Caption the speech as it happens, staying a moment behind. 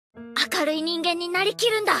明るい人間になりき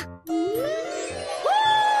るんだ。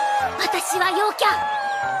私は陽キャ。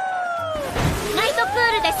ナイトプ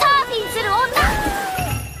ールでサーフィンする女。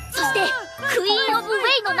そしてクイーンオブウェ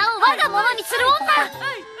イの名を我が物にする女。ウ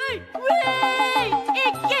ェイ一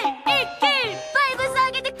気一気バイブス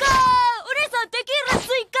上げてこー。お姉さんテキーラ追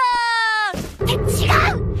加って違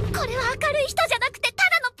う。これは明るい人じゃなくてた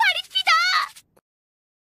だのパリピ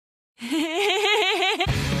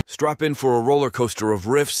だ。Strap in for a roller coaster of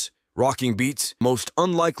riffs, rocking beats, most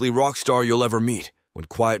unlikely rock star you'll ever meet. When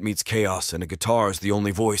quiet meets chaos and a guitar is the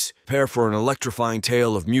only voice, prepare for an electrifying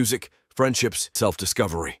tale of music, friendships,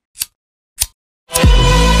 self-discovery.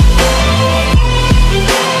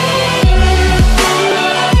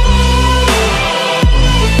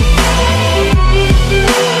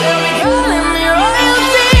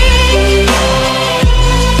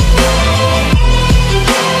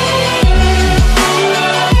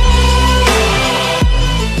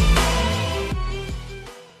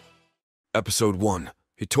 Episode 1.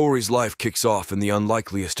 Hitori's life kicks off in the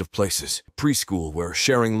unlikeliest of places, preschool, where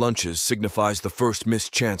sharing lunches signifies the first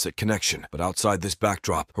missed chance at connection. But outside this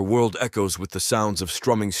backdrop, her world echoes with the sounds of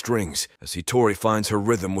strumming strings. As Hitori finds her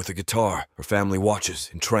rhythm with a guitar, her family watches,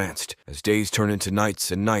 entranced, as days turn into nights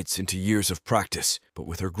and nights into years of practice. But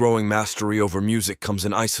with her growing mastery over music comes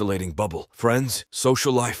an isolating bubble. Friends,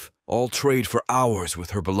 social life, all trade for hours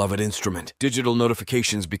with her beloved instrument. Digital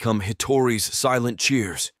notifications become Hitori's silent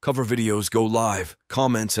cheers. Cover videos go live,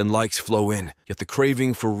 comments and likes flow in, yet the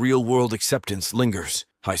craving for real-world acceptance lingers.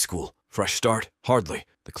 High school. Fresh start? Hardly.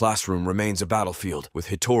 The classroom remains a battlefield, with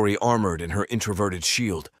Hitori armored in her introverted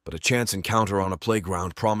shield. But a chance encounter on a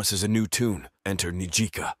playground promises a new tune. Enter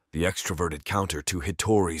Nijika, the extroverted counter to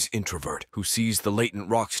Hitori's introvert, who sees the latent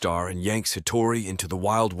rock star and yanks Hitori into the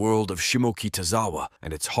wild world of Shimokitazawa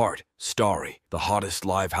and its heart, Starry, the hottest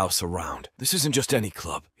live house around. This isn't just any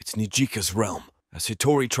club, it's Nijika's realm. As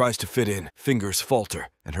Hitori tries to fit in, fingers falter,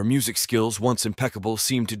 and her music skills, once impeccable,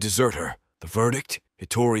 seem to desert her. The verdict?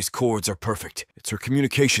 Hitori's chords are perfect. It's her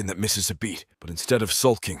communication that misses a beat. But instead of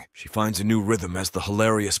sulking, she finds a new rhythm as the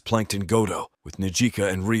hilarious Plankton Godo. With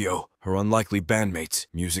Nijika and Ryo, her unlikely bandmates,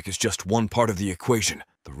 music is just one part of the equation.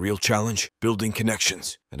 The real challenge? Building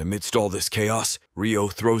connections. And amidst all this chaos, Ryo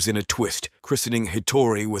throws in a twist, christening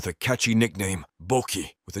Hitori with a catchy nickname,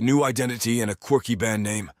 Bocchi. With a new identity and a quirky band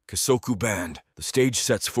name, Kasoku Band, the stage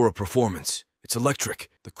sets for a performance. It's electric.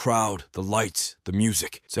 The crowd, the lights, the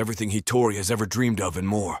music. It's everything Hitori has ever dreamed of and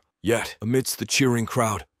more. Yet, amidst the cheering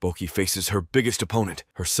crowd, Bocchi faces her biggest opponent,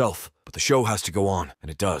 herself. But the show has to go on,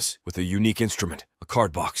 and it does, with a unique instrument, a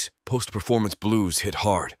card box. Post-performance blues hit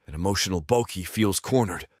hard, and emotional Bocchi feels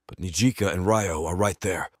cornered. But Nijika and Ryo are right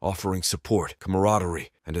there, offering support, camaraderie,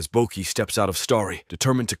 and as Bocchi steps out of Starry,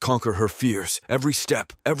 determined to conquer her fears, every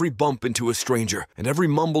step, every bump into a stranger, and every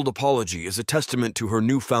mumbled apology is a testament to her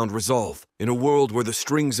newfound resolve. In a world where the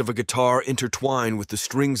strings of a guitar intertwine with the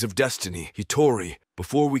strings of destiny, Hitori,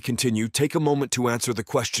 before we continue, take a moment to answer the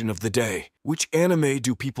question of the day. Which anime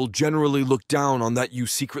do people generally look down on that you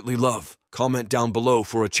secretly love? Comment down below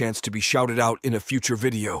for a chance to be shouted out in a future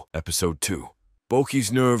video. Episode 2.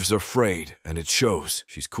 Bocchi's nerves are frayed, and it shows.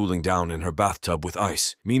 She's cooling down in her bathtub with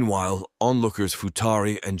ice. Meanwhile, onlookers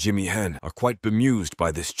Futari and Jimmy Hen are quite bemused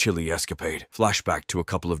by this chilly escapade. Flashback to a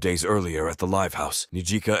couple of days earlier at the live house.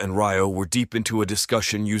 Nijika and Ryo were deep into a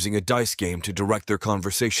discussion using a dice game to direct their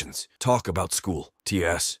conversations. Talk about school.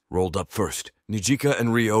 TS rolled up first. Nijika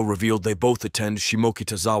and Ryo revealed they both attend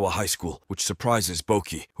Shimokitazawa High School, which surprises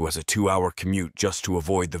Bocchi, who has a 2-hour commute just to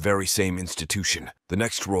avoid the very same institution. The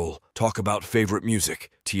next roll, talk about favorite music.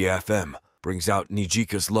 TFM brings out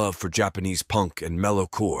Nijika's love for Japanese punk and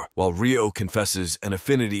metalcore, while Ryo confesses an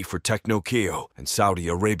affinity for techno-kyo and Saudi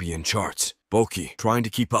Arabian charts. Bocchi, trying to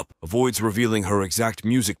keep up, avoids revealing her exact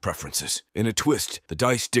music preferences. In a twist, the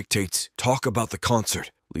dice dictates, talk about the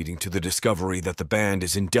concert, leading to the discovery that the band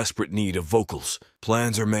is in desperate need of vocals.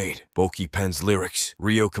 Plans are made. Bocchi pens lyrics.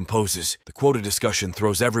 Ryo composes. The quota discussion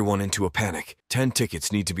throws everyone into a panic. 10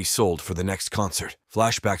 tickets need to be sold for the next concert.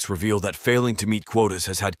 Flashbacks reveal that failing to meet quotas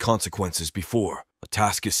has had consequences before. A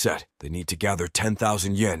task is set. They need to gather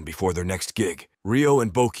 10,000 yen before their next gig. Ryo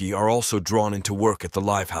and Bocchi are also drawn into work at the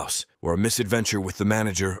live house, where a misadventure with the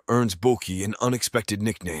manager earns Bocchi an unexpected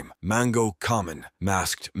nickname, Mango Kamen,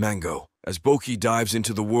 masked Mango. As Bocchi dives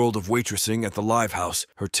into the world of waitressing at the live house,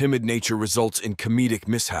 her timid nature results in comedic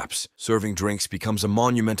mishaps. Serving drinks becomes a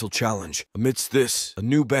monumental challenge. Amidst this, a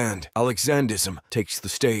new band, Alexandism, takes the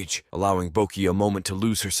stage, allowing Bocchi a moment to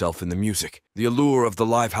lose herself in the music. The allure of the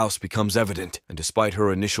live house becomes evident, and despite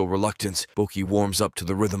her initial reluctance, Bocchi warms up to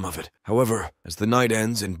the rhythm of it. However, as the night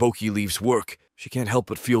ends and Bocchi leaves work, She can't help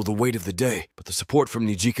but feel the weight of the day, but the support from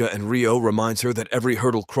Nijika and Ryo reminds her that every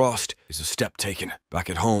hurdle crossed is a step taken. Back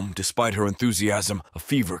at home, despite her enthusiasm, a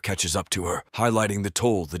fever catches up to her, highlighting the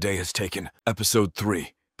toll the day has taken. Episode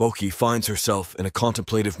 3. Bocchi finds herself in a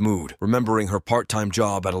contemplative mood, remembering her part-time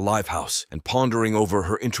job at a live house and pondering over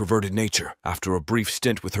her introverted nature. After a brief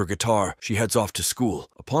stint with her guitar, she heads off to school.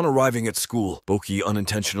 Upon arriving at school, Bocchi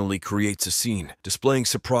unintentionally creates a scene, displaying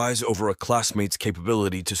surprise over a classmate's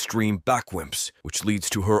capability to stream backwimps, which leads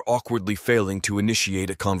to her awkwardly failing to initiate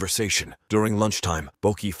a conversation. During lunchtime,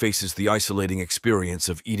 Bocchi faces the isolating experience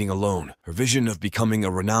of eating alone. Her vision of becoming a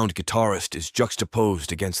renowned guitarist is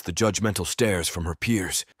juxtaposed against the judgmental stares from her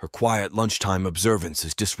peers. Her quiet lunchtime observance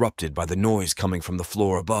is disrupted by the noise coming from the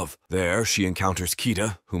floor above. There, she encounters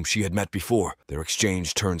Kita, whom she had met before. Their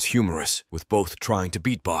exchange turns humorous, with both trying to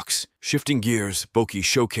beatbox. Shifting gears, Bocchi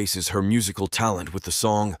showcases her musical talent with the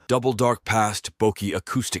song Double Dark Past Bocchi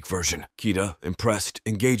acoustic version. Kita, impressed,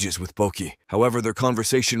 engages with Bocchi. However, their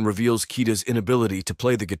conversation reveals Kita's inability to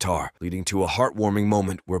play the guitar, leading to a heartwarming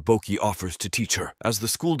moment where Bocchi offers to teach her. As the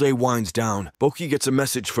school day winds down, Bocchi gets a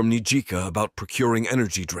message from Nijika about procuring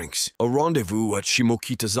energy drinks. A rendezvous at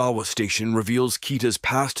Shimokitazawa Station reveals Kita's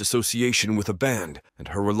past association with a band and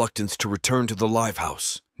her reluctance to return to the live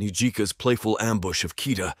house. Nijika's playful ambush of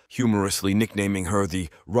Kita, humorously nicknaming her the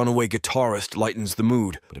runaway guitarist, lightens the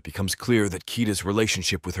mood, but it becomes clear that Kita's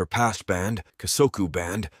relationship with her past band, Kasoku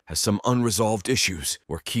Band, has some unresolved issues,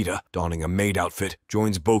 where Kita, donning a maid outfit,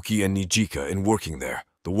 joins Bocchi and Nijika in working there.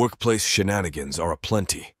 The workplace shenanigans are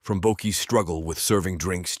aplenty, from Bocchi's struggle with serving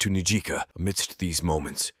drinks to Nijika. Amidst these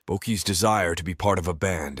moments, Bocchi's desire to be part of a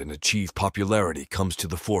band and achieve popularity comes to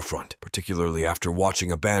the forefront, particularly after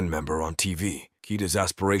watching a band member on TV. Kita's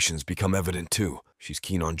aspirations become evident too. She's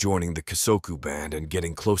keen on joining the Kasoku Band and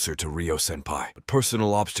getting closer to Ryo-senpai, but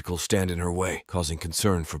personal obstacles stand in her way, causing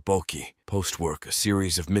concern for Bocchi. Post-work, a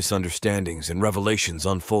series of misunderstandings and revelations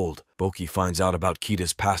unfold. Bocchi finds out about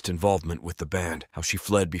Kita's past involvement with the band, how she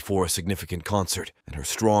fled before a significant concert, and her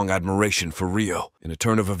strong admiration for Ryo. In a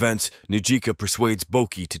turn of events, Nijika persuades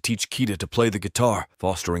Bocchi to teach Kita to play the guitar,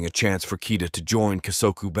 fostering a chance for Kita to join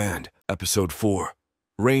Kasoku Band. Episode 4.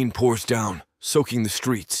 Rain pours down, soaking the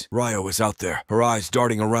streets. Ryo is out there, her eyes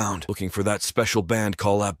darting around, looking for that special band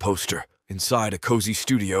collab poster. Inside a cozy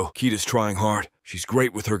studio, Kita's trying hard. She's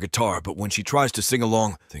great with her guitar, but when she tries to sing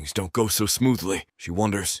along, things don't go so smoothly. She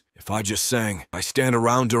wonders, if I just sang, I stand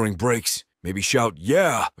around during breaks, maybe shout,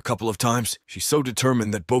 yeah, a couple of times. She's so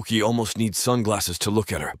determined that Bocchi almost needs sunglasses to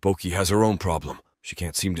look at her. Bocchi has her own problem. She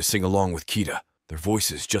can't seem to sing along with Kita. Their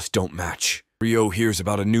voices just don't match. Ryo hears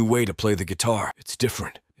about a new way to play the guitar. It's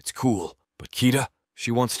different. It's cool. But Kita? She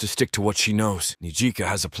wants to stick to what she knows. Nijika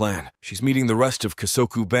has a plan. She's meeting the rest of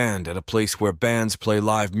Kasoku Band at a place where bands play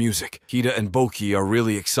live music. Kita and Bocchi are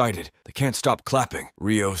really excited. They can't stop clapping.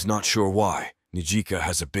 Ryo's not sure why. Nijika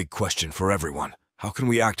has a big question for everyone. How can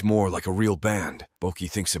we act more like a real band? Bocchi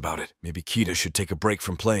thinks about it. Maybe Kita should take a break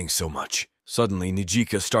from playing so much. Suddenly,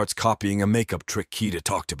 Nijika starts copying a makeup trick Kita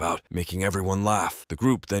talked about, making everyone laugh. The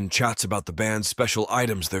group then chats about the band's special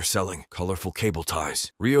items they're selling, colorful cable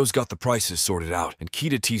ties. Ryo's got the prices sorted out, and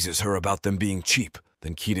Kita teases her about them being cheap.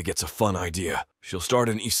 Then Kita gets a fun idea. She'll start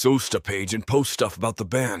an Isosta page and post stuff about the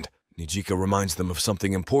band. Nijika reminds them of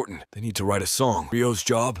something important. They need to write a song. Ryo's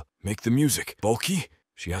job? Make the music. Bocchi?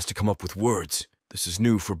 She has to come up with words. This is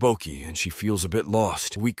new for Bocchi, and she feels a bit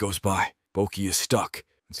lost. A week goes by. Bocchi is stuck.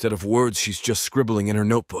 Instead of words, she's just scribbling in her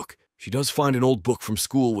notebook. She does find an old book from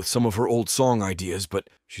school with some of her old song ideas, but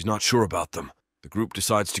she's not sure about them. The group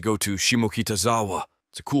decides to go to Shimokitazawa.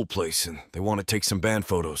 It's a cool place, and they want to take some band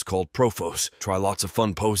photos called profos, try lots of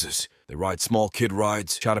fun poses. They ride small kid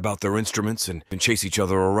rides, chat about their instruments, and chase each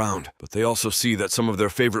other around. But they also see that some of their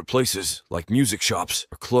favorite places, like music shops,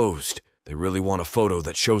 are closed. They really want a photo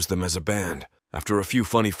that shows them as a band. After a few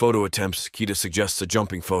funny photo attempts, Kita suggests a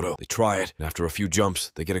jumping photo. They try it, and after a few jumps,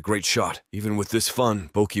 they get a great shot. Even with this fun,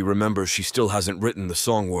 Bocchi remembers she still hasn't written the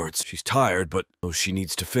song words. She's tired, but knows she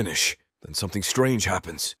needs to finish. Then something strange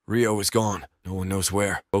happens. Ryo is gone. No one knows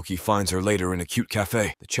where. Bocchi finds her later in a cute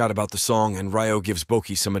cafe. They chat about the song, and Ryo gives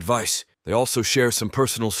Bocchi some advice. They also share some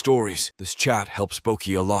personal stories. This chat helps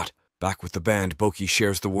Bocchi a lot. Back with the band, Bocchi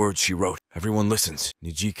shares the words she wrote. Everyone listens.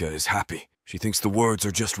 Nijika is happy. She thinks the words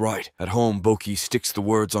are just right. At home, Bocchi sticks the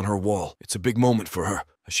words on her wall. It's a big moment for her.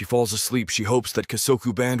 As she falls asleep, she hopes that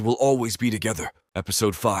Kasoku Band will always be together.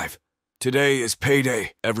 Episode 5. Today is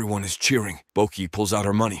payday. Everyone is cheering. Bocchi pulls out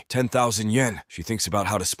her money, 10,000 yen. She thinks about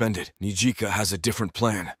how to spend it. Nijika has a different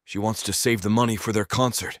plan. She wants to save the money for their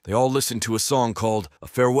concert. They all listen to a song called A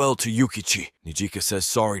Farewell to Yukichi. Nijika says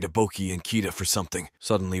sorry to Bocchi and Kita for something.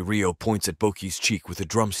 Suddenly, Ryo points at Bocchi's cheek with a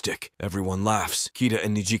drumstick. Everyone laughs. Kita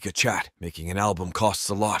and Nijika chat. Making an album costs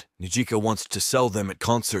a lot. Nijika wants to sell them at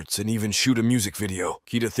concerts and even shoot a music video.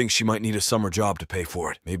 Kita thinks she might need a summer job to pay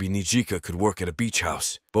for it. Maybe Nijika could work at a beach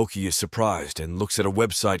house. Bocchi is surprised and looks at a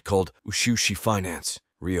website called Ushushi Finance.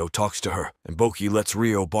 Ryo talks to her, and Bocchi lets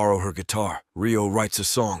Ryo borrow her guitar. Ryo writes a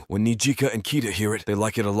song. When Nijika and Kita hear it, they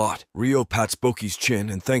like it a lot. Ryo pats Bocchi's chin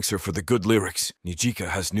and thanks her for the good lyrics. Nijika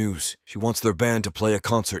has news. She wants their band to play a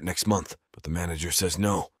concert next month, but the manager says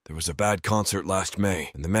no. There was a bad concert last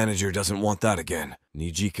May, and the manager doesn't want that again.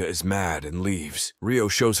 Nijika is mad and leaves. Ryo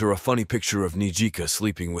shows her a funny picture of Nijika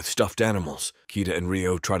sleeping with stuffed animals. Kita and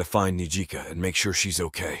Ryo try to find Nijika and make sure she's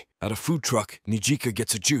okay. At a food truck, Nijika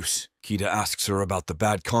gets a juice. Kita asks her about the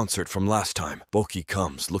bad concert from last time. Bocchi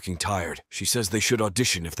comes, looking tired. She says they should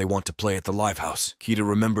audition if they want to play at the live house. Kita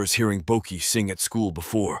remembers hearing Bocchi sing at school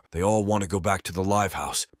before. They all want to go back to the live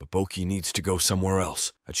house, but Bocchi needs to go somewhere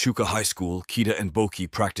else. At Shuka High School, Kita and Bocchi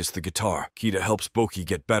practice the guitar. Kita helps Bocchi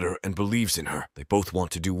get better and believes in her. They both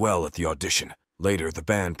want to do well at the audition. Later, the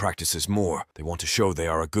band practices more. They want to show they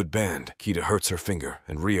are a good band. Kita hurts her finger,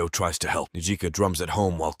 and Ryo tries to help. Nijika drums at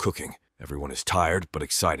home while cooking. Everyone is tired but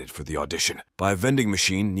excited for the audition. By a vending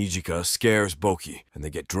machine, Nijika scares Bocchi, and they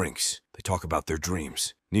get drinks. They talk about their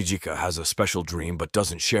dreams. Nijika has a special dream but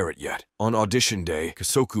doesn't share it yet. On audition day,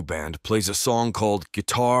 Kasoku Band plays a song called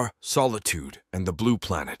Guitar, Solitude, and the Blue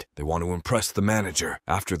Planet. They want to impress the manager.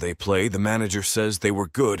 After they play, the manager says they were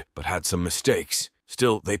good but had some mistakes.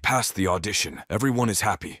 Still, they pass the audition. Everyone is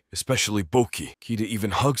happy, especially Bocchi. Kita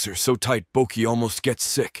even hugs her so tight Bocchi almost gets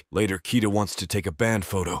sick. Later, Kita wants to take a band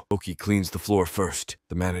photo. Bocchi cleans the floor first.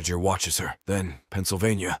 The manager watches her. Then,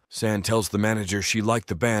 Pennsylvania. San tells the manager she liked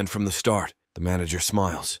the band from the start. The manager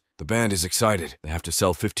smiles. The band is excited. They have to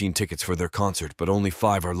sell 15 tickets for their concert, but only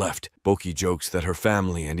 5 are left. Bocchi jokes that her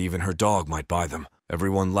family and even her dog might buy them.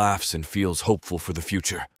 Everyone laughs and feels hopeful for the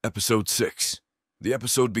future. Episode 6. The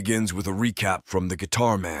episode begins with a recap from the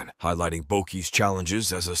Guitar Man, highlighting Bocchi's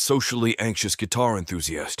challenges as a socially anxious guitar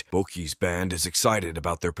enthusiast. Bocchi's band is excited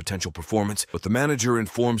about their potential performance, but the manager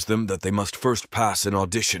informs them that they must first pass an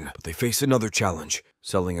audition. But they face another challenge,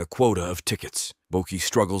 selling a quota of tickets. Bocchi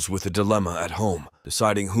struggles with a dilemma at home,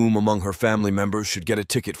 deciding whom among her family members should get a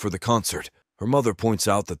ticket for the concert. Her mother points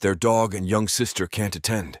out that their dog and young sister can't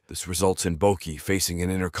attend. This results in Bocchi facing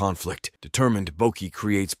an inner conflict. Determined, Bocchi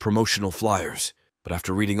creates promotional flyers. But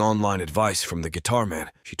after reading online advice from the Guitar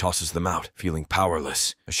Man, she tosses them out, feeling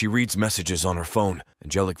powerless. As she reads messages on her phone,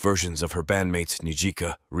 angelic versions of her bandmates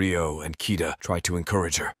Nijika, Ryo, and Kita try to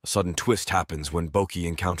encourage her. A sudden twist happens when Bocchi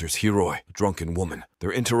encounters Hiroi, a drunken woman.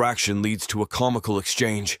 Their interaction leads to a comical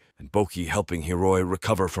exchange, and Bocchi helping Hiroi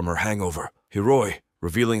recover from her hangover. Hiroi,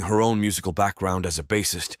 revealing her own musical background as a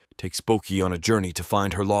bassist, takes Bocchi on a journey to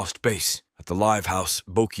find her lost bass. At the live house,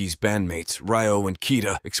 Bocchi's bandmates, Ryo and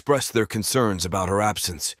Kita, express their concerns about her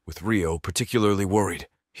absence, with Ryo particularly worried.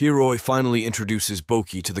 Hiroi finally introduces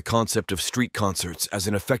Bocchi to the concept of street concerts as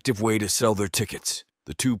an effective way to sell their tickets.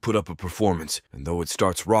 The two put up a performance, and though it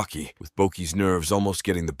starts rocky, with Bocchi's nerves almost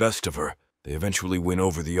getting the best of her, they eventually win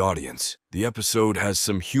over the audience. The episode has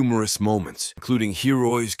some humorous moments, including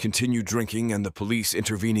Hiroi's continued drinking and the police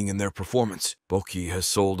intervening in their performance. Bocchi has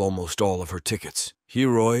sold almost all of her tickets.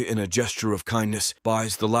 Hiroi, in a gesture of kindness,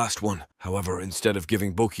 buys the last one. However, instead of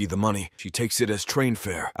giving Bocchi the money, she takes it as train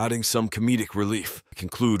fare, adding some comedic relief. They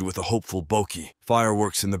conclude with a hopeful Bocchi,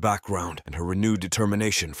 fireworks in the background, and her renewed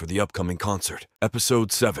determination for the upcoming concert.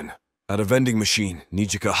 Episode 7. At a vending machine,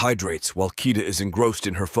 Nijika hydrates while Kita is engrossed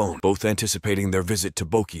in her phone, both anticipating their visit to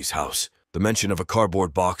Bocchi's house. The mention of a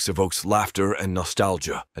cardboard box evokes laughter and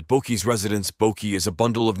nostalgia. At Bocchi's residence, Bocchi is a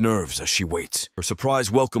bundle of nerves as she waits. Her surprise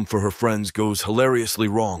welcome for her friends goes hilariously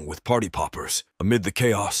wrong with party poppers. Amid the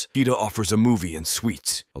chaos, Kita offers a movie and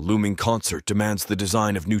sweets. A looming concert demands the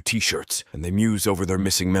design of new t-shirts, and they muse over their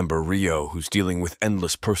missing member Ryo, who's dealing with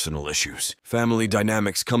endless personal issues. Family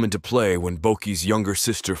dynamics come into play when Bocchi's younger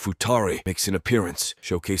sister Futari makes an appearance,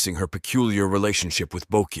 showcasing her peculiar relationship with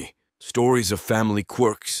Bocchi. Stories of family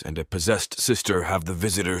quirks and a possessed sister have the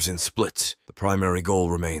visitors in splits. The primary goal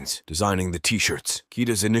remains, designing the t-shirts.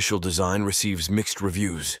 Kita's initial design receives mixed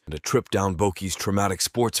reviews, and a trip down Bocchi's traumatic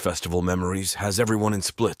sports festival memories has everyone in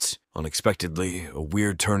splits. Unexpectedly, a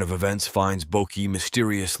weird turn of events finds Bocchi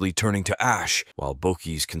mysteriously turning to ash, while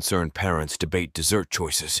Bocchi's concerned parents debate dessert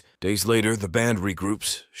choices. Days later, the band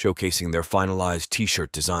regroups, showcasing their finalized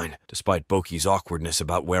t-shirt design. Despite Bocchi's awkwardness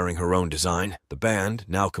about wearing her own design, the band,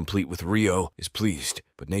 now complete with Ryo, is pleased.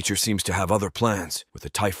 But nature seems to have other plans, with a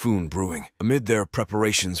typhoon brewing. Amid their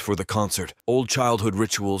preparations for the concert, old childhood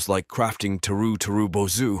rituals like crafting teru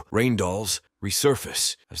bozu, rain dolls,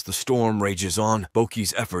 resurface. As the storm rages on,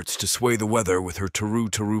 Bocchi's efforts to sway the weather with her teru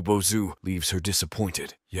bozu leaves her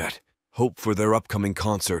disappointed. Yet, hope for their upcoming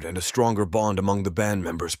concert and a stronger bond among the band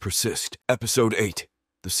members persist. Episode 8.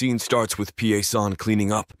 The scene starts with Pie-san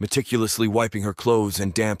cleaning up, meticulously wiping her clothes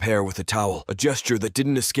and damp hair with a towel, a gesture that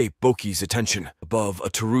didn't escape Bocchi's attention. Above, a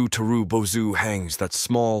teru bozu hangs, that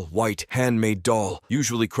small, white, handmade doll,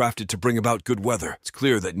 usually crafted to bring about good weather. It's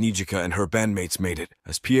clear that Nijika and her bandmates made it.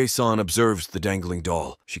 As Pie-san observes the dangling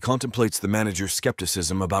doll, she contemplates the manager's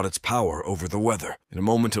skepticism about its power over the weather. In a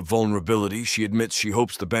moment of vulnerability, she admits she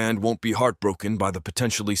hopes the band won't be heartbroken by the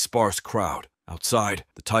potentially sparse crowd. Outside,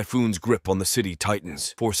 the typhoon's grip on the city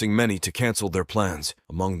tightens, forcing many to cancel their plans,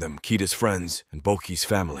 among them Kita's friends and Bocchi's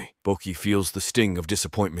family. Bocchi feels the sting of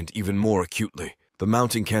disappointment even more acutely. The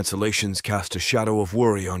mounting cancellations cast a shadow of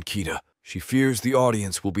worry on Kita. She fears the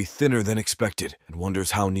audience will be thinner than expected and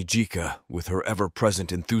wonders how Nijika, with her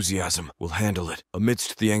ever-present enthusiasm, will handle it.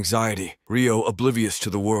 Amidst the anxiety, Ryo, oblivious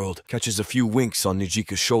to the world, catches a few winks on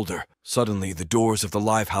Nijika's shoulder. Suddenly, the doors of the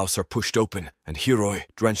live house are pushed open, and Hiroi,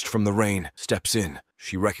 drenched from the rain, steps in.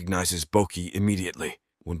 She recognizes Bocchi immediately.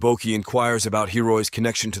 When Bocchi inquires about Hiroi's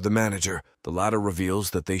connection to the manager, the latter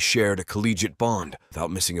reveals that they shared a collegiate bond.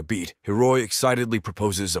 Without missing a beat, Hiroi excitedly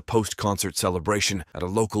proposes a post-concert celebration at a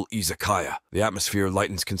local izakaya. The atmosphere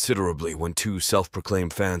lightens considerably when two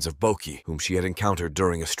self-proclaimed fans of Bocchi, whom she had encountered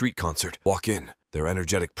during a street concert, walk in. Their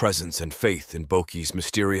energetic presence and faith in Bocchi's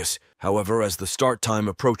mysterious. However, as the start time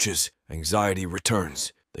approaches, anxiety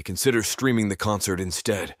returns. They consider streaming the concert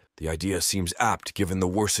instead. The idea seems apt given the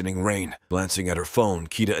worsening rain. Glancing at her phone,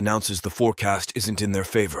 Kita announces the forecast isn't in their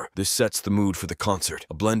favor. This sets the mood for the concert,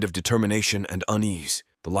 a blend of determination and unease.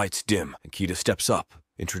 The lights dim, and Kita steps up,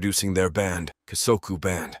 introducing their band, Kasoku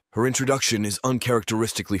Band. Her introduction is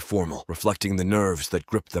uncharacteristically formal, reflecting the nerves that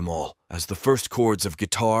grip them all. As the first chords of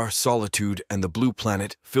Guitar, Solitude, and the Blue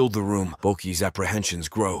Planet fill the room, Bocchi's apprehensions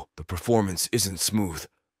grow. The performance isn't smooth.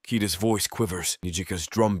 Kita's voice quivers, Nijika's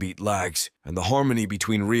drumbeat lags, and the harmony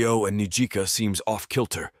between Ryo and Nijika seems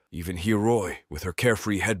off-kilter. Even Hiroi, with her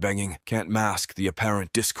carefree headbanging, can't mask the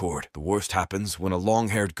apparent discord. The worst happens when a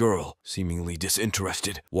long-haired girl, seemingly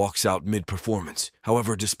disinterested, walks out mid-performance.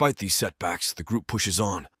 However, despite these setbacks, the group pushes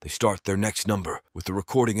on. They start their next number, with the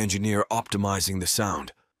recording engineer optimizing the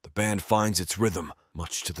sound. The band finds its rhythm,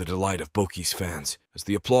 much to the delight of Bocchi's fans. As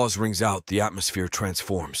the applause rings out, the atmosphere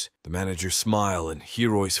transforms. The manager's smile and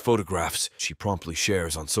Hiroi's photographs she promptly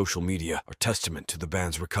shares on social media are testament to the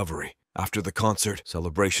band's recovery. After the concert,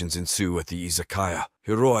 celebrations ensue at the izakaya.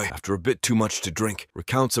 Hiroi, after a bit too much to drink,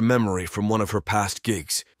 recounts a memory from one of her past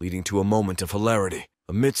gigs, leading to a moment of hilarity.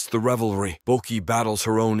 Amidst the revelry, Bocchi battles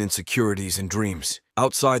her own insecurities and dreams.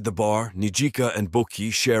 Outside the bar, Nijika and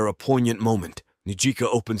Bocchi share a poignant moment. Nijika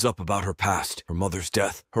opens up about her past, her mother's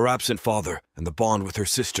death, her absent father, and the bond with her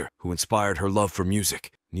sister, who inspired her love for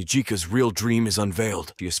music. Nijika's real dream is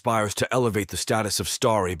unveiled. She aspires to elevate the status of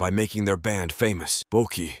Starry by making their band famous.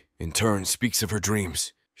 Bocchi, in turn, speaks of her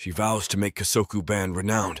dreams. She vows to make Kasoku Band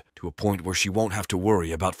renowned, to a point where she won't have to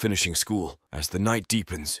worry about finishing school. As the night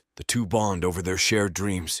deepens, the two bond over their shared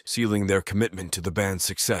dreams, sealing their commitment to the band's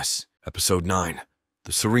success. Episode 9.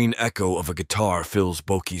 The serene echo of a guitar fills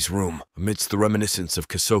Bocchi's room. Amidst the reminiscence of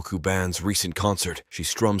Kasoku Band's recent concert, she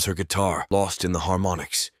strums her guitar, lost in the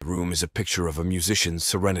harmonics. The room is a picture of a musician's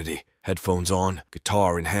serenity. Headphones on,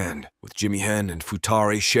 guitar in hand, with Jimmy Hen and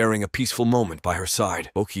Futari sharing a peaceful moment by her side.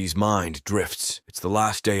 Bocchi's mind drifts. It's the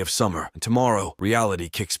last day of summer, and tomorrow, reality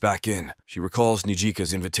kicks back in. She recalls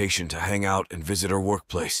Nijika's invitation to hang out and visit her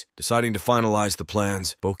workplace. Deciding to finalize the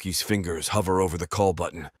plans, Bocchi's fingers hover over the call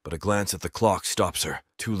button, but a glance at the clock stops her.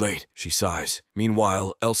 Too late, she sighs.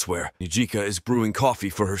 Meanwhile, elsewhere, Nijika is brewing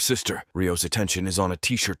coffee for her sister. Ryo's attention is on a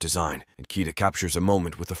t-shirt design, and Kita captures a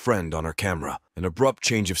moment with a friend on her camera. An abrupt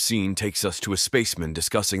change of scene takes us to a spaceman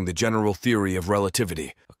discussing the general theory of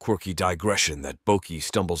relativity, a quirky digression that Bocchi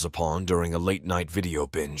stumbles upon during a late-night video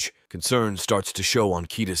binge. Concern starts to show on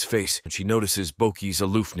Kita's face when she notices Bocchi's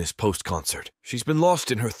aloofness post-concert. She's been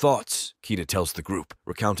lost in her thoughts, Kita tells the group,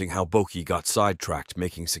 recounting how Bocchi got sidetracked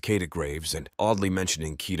making cicada graves and oddly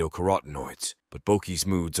mentioning carotenoids. But Bocchi's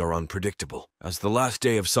moods are unpredictable. As the last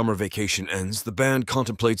day of summer vacation ends, the band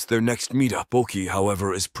contemplates their next meetup. Bocchi,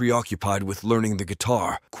 however, is preoccupied with learning the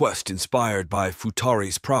guitar, quest inspired by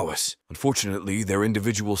Futari's prowess. Unfortunately, their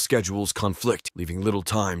individual schedules conflict, leaving little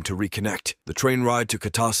time to reconnect. The train ride to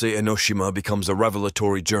Katase Enoshima becomes a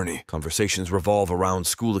revelatory journey. Conversations revolve around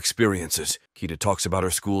school experiences. Kita talks about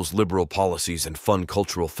her school's liberal policies and fun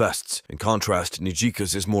cultural fests. In contrast,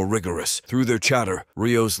 Nijika's is more rigorous. Through their chatter,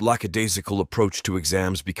 Ryo's lackadaisical approach to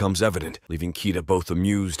exams becomes evident, leaving Kita both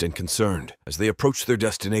amused and concerned. As they approach their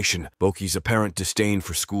destination, Bocchi's apparent disdain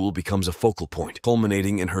for school becomes a focal point,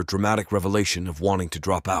 culminating in her dramatic revelation of wanting to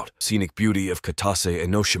drop out. Scenic beauty of Katase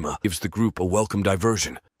Enoshima gives the group a welcome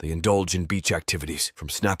diversion. They indulge in beach activities, from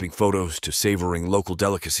snapping photos to savoring local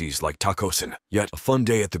delicacies like takosen. Yet, a fun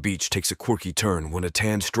day at the beach takes a quirky turn when a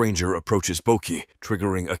tanned stranger approaches Bocchi,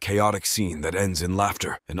 triggering a chaotic scene that ends in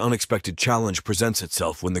laughter. An unexpected challenge presents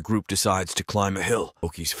itself when the group decides to climb a hill.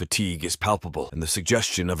 Bocchi's fatigue is palpable, and the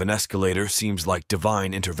suggestion of an escalator seems like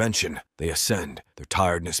divine intervention. They ascend, their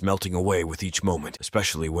tiredness melting away with each moment,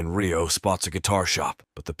 especially when Ryo spots a guitar shop.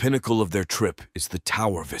 But the pinnacle of their trip is the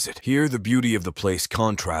tower visit. Here, the beauty of the place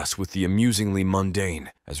contrasts with the amusingly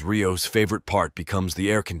mundane, as Ryo's favorite part becomes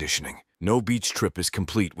the air conditioning. No beach trip is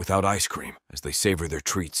complete without ice cream. As they savor their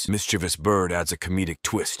treats, Mischievous Bird adds a comedic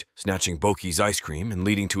twist, snatching Bocchi's ice cream and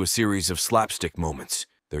leading to a series of slapstick moments.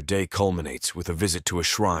 Their day culminates with a visit to a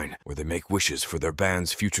shrine where they make wishes for their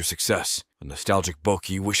band's future success. A nostalgic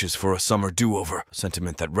Bocchi wishes for a summer do-over, a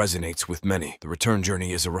sentiment that resonates with many. The return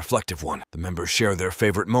journey is a reflective one. The members share their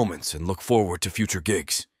favorite moments and look forward to future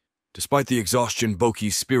gigs. Despite the exhaustion,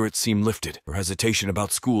 Bocchi's spirits seem lifted. Her hesitation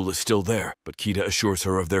about school is still there, but Kita assures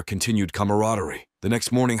her of their continued camaraderie. The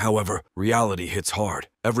next morning, however, reality hits hard.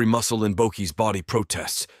 Every muscle in Bocchi's body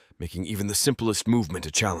protests, making even the simplest movement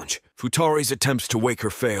a challenge. Futari's attempts to wake her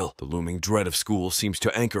fail. The looming dread of school seems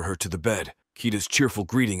to anchor her to the bed. Kita's cheerful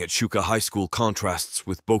greeting at Shuka High School contrasts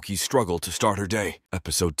with Bocchi's struggle to start her day.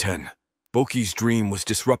 Episode 10. Bocchi's dream was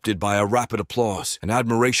disrupted by a rapid applause and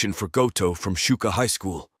admiration for Goto from Shuka High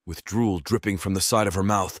School. With drool dripping from the side of her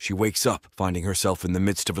mouth, she wakes up, finding herself in the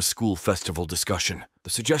midst of a school festival discussion. The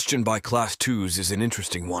suggestion by Class 2s is an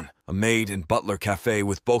interesting one. A maid and butler cafe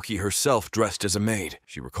with Bocchi herself dressed as a maid.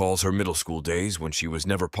 She recalls her middle school days when she was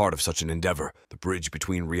never part of such an endeavor. The bridge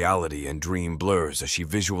between reality and dream blurs as she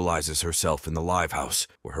visualizes herself in the live house,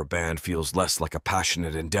 where her band feels less like a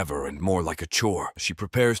passionate endeavor and more like a chore. As she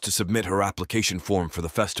prepares to submit her application form for the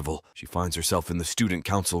festival, she finds herself in the student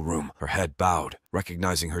council room, her head bowed.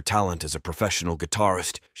 Recognizing her talent as a professional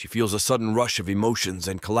guitarist, she feels a sudden rush of emotions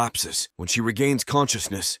and collapses. When she regains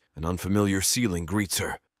consciousness, an unfamiliar ceiling greets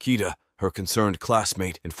her. Kita, her concerned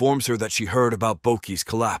classmate, informs her that she heard about Bocchi's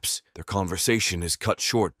collapse. Their conversation is cut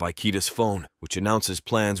short by Kita's phone, which announces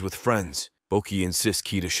plans with friends. Bocchi insists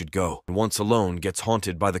Kita should go, and once alone gets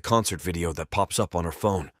haunted by the concert video that pops up on her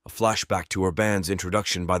phone. A flashback to her band's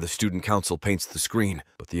introduction by the student council paints the screen,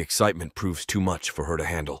 but the excitement proves too much for her to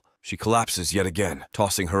handle. She collapses yet again,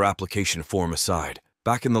 tossing her application form aside.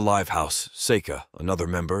 Back in the live house, Seika, another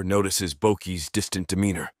member, notices Bocchi's distant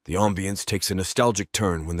demeanor. The ambience takes a nostalgic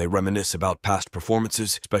turn when they reminisce about past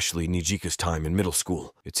performances, especially Nijika's time in middle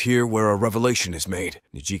school. It's here where a revelation is made.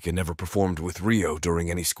 Nijika never performed with Ryo during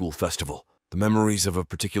any school festival. The memories of a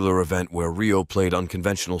particular event where Ryo played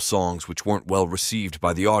unconventional songs which weren't well received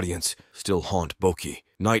by the audience still haunt Bocchi.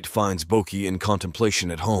 Night finds Bocchi in contemplation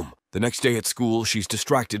at home. The next day at school, she's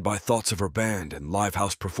distracted by thoughts of her band and live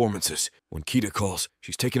house performances. When Kita calls,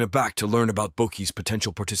 she's taken aback to learn about Bocchi's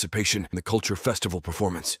potential participation in the Culture Festival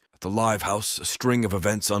performance. At the live house, a string of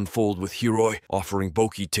events unfold with Hiroi offering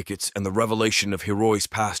Bocchi tickets and the revelation of Hiroi's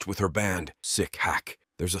past with her band, Sick Hack.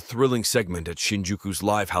 There's a thrilling segment at Shinjuku's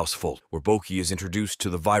Live House Vault, where Bocchi is introduced to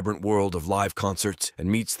the vibrant world of live concerts and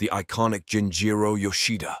meets the iconic Jinjiro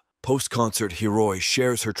Yoshida. Post-concert, Hiroi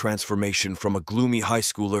shares her transformation from a gloomy high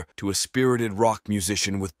schooler to a spirited rock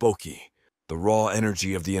musician with Bocchi. The raw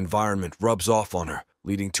energy of the environment rubs off on her,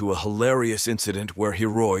 leading to a hilarious incident where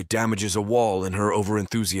Hiroi damages a wall in her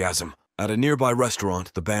overenthusiasm. At a nearby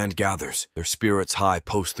restaurant, the band gathers, their spirits high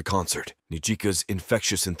post the concert. Nijika's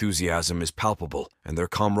infectious enthusiasm is palpable, and their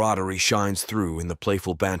camaraderie shines through in the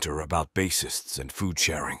playful banter about bassists and food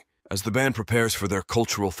sharing. As the band prepares for their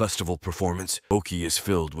cultural festival performance, Bocchi is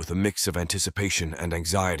filled with a mix of anticipation and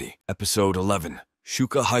anxiety. Episode 11.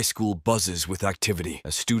 Shuka High School buzzes with activity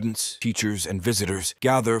as students, teachers, and visitors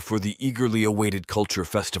gather for the eagerly awaited culture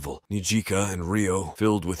festival. Nijika and Ryo,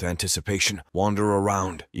 filled with anticipation, wander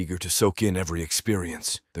around, eager to soak in every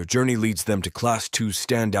experience. Their journey leads them to Class 2's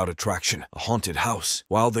standout attraction, a haunted house.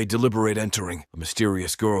 While they deliberate entering, a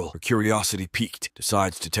mysterious girl, her curiosity piqued,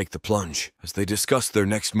 decides to take the plunge. As they discuss their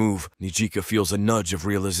next move, Nijika feels a nudge of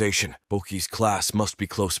realization. Bocchi's class must be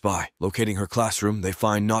close by. Locating her classroom, they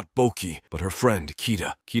find not Bocchi, but her friend,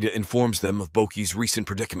 Kita. Kita informs them of Bocchi's recent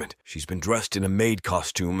predicament. She's been dressed in a maid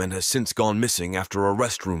costume and has since gone missing after a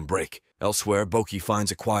restroom break. Elsewhere, Bocchi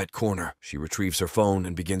finds a quiet corner. She retrieves her phone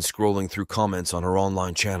and begins scrolling through comments on her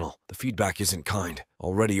online channel. The feedback isn't kind.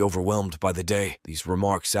 Already overwhelmed by the day, these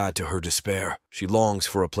remarks add to her despair. She longs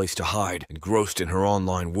for a place to hide. Engrossed in her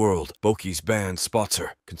online world, Bocchi's band spots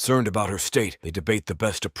her. Concerned about her state, they debate the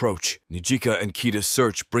best approach. Nijika and Kita's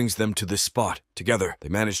search brings them to this spot. Together, they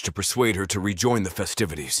manage to persuade her to rejoin the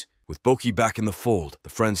festivities. With Bocchi back in the fold, the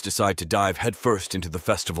friends decide to dive headfirst into the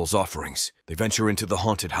festival's offerings. They venture into the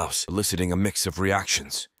haunted house, eliciting a mix of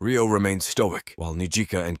reactions. Ryo remains stoic, while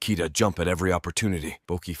Nijika and Kita jump at every opportunity.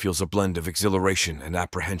 Bocchi feels a blend of exhilaration and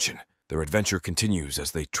apprehension. Their adventure continues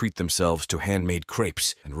as they treat themselves to handmade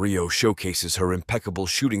crepes, and Ryo showcases her impeccable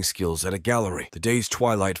shooting skills at a gallery. The day's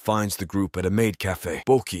twilight finds the group at a maid cafe.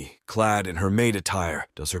 Bocchi, clad in her maid attire,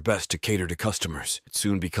 does her best to cater to customers. It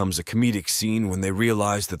soon becomes a comedic scene when they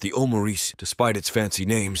realize that the omoris, despite its fancy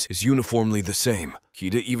names, is uniformly the same.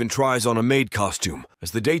 Kita even tries on a maid costume.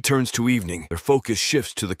 As the day turns to evening, their focus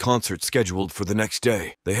shifts to the concert scheduled for the next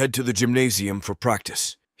day. They head to the gymnasium for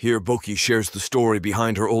practice. Here, Bocchi shares the story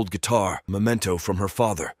behind her old guitar, a memento from her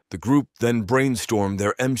father. The group then brainstorm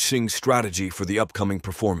their emceeing strategy for the upcoming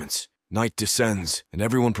performance. Night descends, and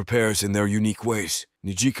everyone prepares in their unique ways.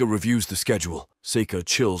 Nijika reviews the schedule. Seika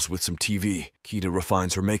chills with some TV. Kita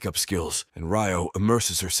refines her makeup skills, and Ryo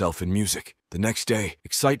immerses herself in music. The next day,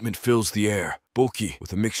 excitement fills the air. Bocchi,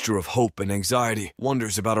 with a mixture of hope and anxiety,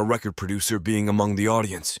 wonders about a record producer being among the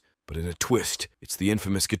audience. But in a twist, it's the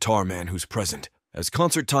infamous guitar man who's present. As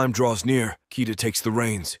concert time draws near, Kita takes the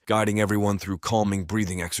reins, guiding everyone through calming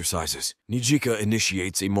breathing exercises. Nijika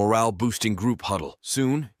initiates a morale-boosting group huddle.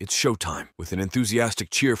 Soon, it's showtime. With an enthusiastic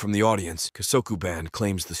cheer from the audience, Kasoku Band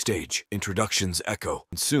claims the stage. Introductions echo,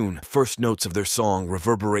 and soon, the first notes of their song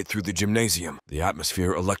reverberate through the gymnasium. The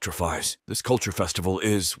atmosphere electrifies. This culture festival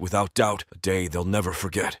is, without doubt, a day they'll never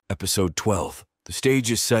forget. Episode 12. The stage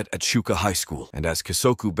is set at Shuka High School, and as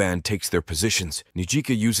Kasoku Band takes their positions,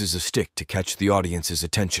 Nijika uses a stick to catch the audience's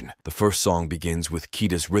attention. The first song begins with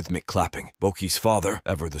Kita's rhythmic clapping. Bocchi's father,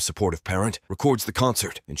 ever the supportive parent, records the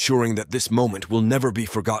concert, ensuring that this moment will never be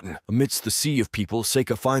forgotten. Amidst the sea of people,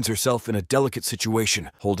 Seika finds herself in a delicate situation,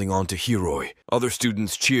 holding on to Hiroi. Other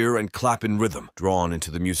students cheer and clap in rhythm, drawn into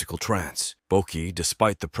the musical trance. Bocchi,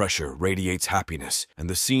 despite the pressure, radiates happiness, and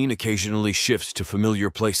the scene occasionally shifts to familiar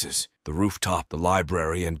places. The rooftop, the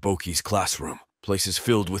library, and Bocchi's classroom. Places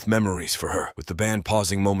filled with memories for her. With the band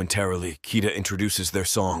pausing momentarily, Kita introduces their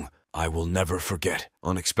song, I Will Never Forget.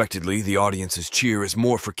 Unexpectedly, the audience's cheer is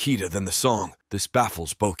more for Kita than the song. This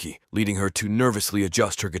baffles Bocchi, leading her to nervously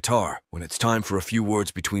adjust her guitar. When it's time for a few words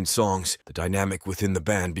between songs, the dynamic within the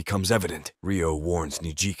band becomes evident. Ryo warns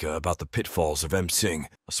Nijika about the pitfalls of emceeing.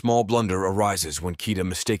 A small blunder arises when Kita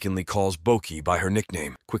mistakenly calls Bocchi by her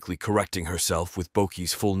nickname, quickly correcting herself with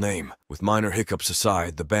Bocchi's full name. With minor hiccups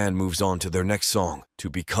aside, the band moves on to their next song, To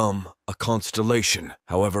Become a Constellation.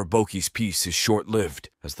 However, Bocchi's piece is short-lived.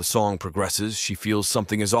 As the song progresses, she feels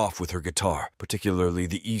something is off with her guitar, particularly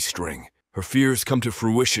the E string. Her fears come to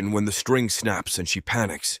fruition when the string snaps and she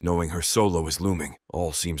panics, knowing her solo is looming.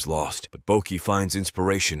 All seems lost, but Bocchi finds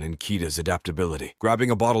inspiration in Kita's adaptability. Grabbing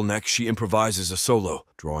a bottleneck, she improvises a solo,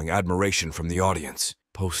 drawing admiration from the audience.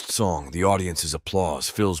 Post-song, the audience's applause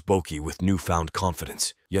fills Bocchi with newfound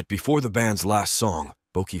confidence. Yet before the band's last song,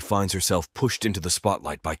 Bocchi finds herself pushed into the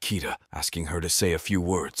spotlight by Kita, asking her to say a few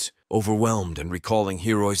words. Overwhelmed and recalling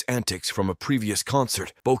Hiroi's antics from a previous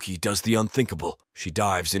concert, Bocchi does the unthinkable. She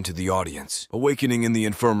dives into the audience. Awakening in the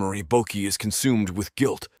infirmary, Bocchi is consumed with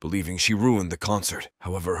guilt, believing she ruined the concert.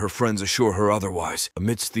 However, her friends assure her otherwise.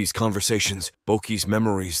 Amidst these conversations, Bocchi's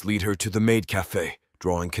memories lead her to the maid cafe,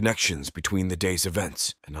 drawing connections between the day's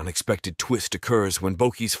events. An unexpected twist occurs when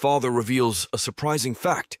Bocchi's father reveals a surprising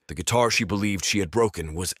fact. The guitar she believed she had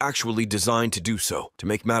broken was actually designed to do so. To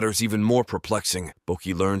make matters even more perplexing,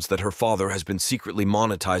 Bocchi learns that her father has been secretly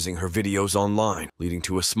monetizing her videos online, leading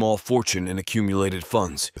to a small fortune in accumulated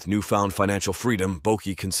funds. With newfound financial freedom,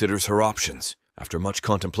 Bocchi considers her options. After much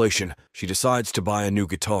contemplation, she decides to buy a new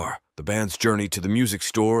guitar. The band's journey to the music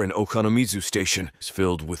store and Okonomizu Station is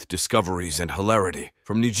filled with discoveries and hilarity.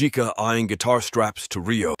 From Nijika eyeing guitar straps to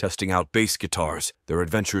Rio testing out bass guitars, their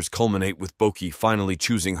adventures culminate with Bocchi finally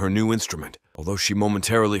choosing her new instrument. Although she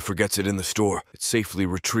momentarily forgets it in the store, it's safely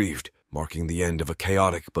retrieved, marking the end of a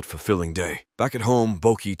chaotic but fulfilling day. Back at home,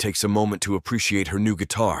 Bocchi takes a moment to appreciate her new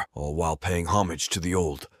guitar, all while paying homage to the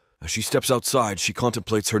old. As she steps outside, she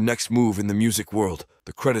contemplates her next move in the music world.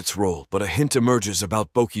 The credits roll, but a hint emerges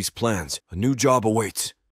about Bocchi's plans. A new job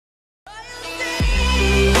awaits.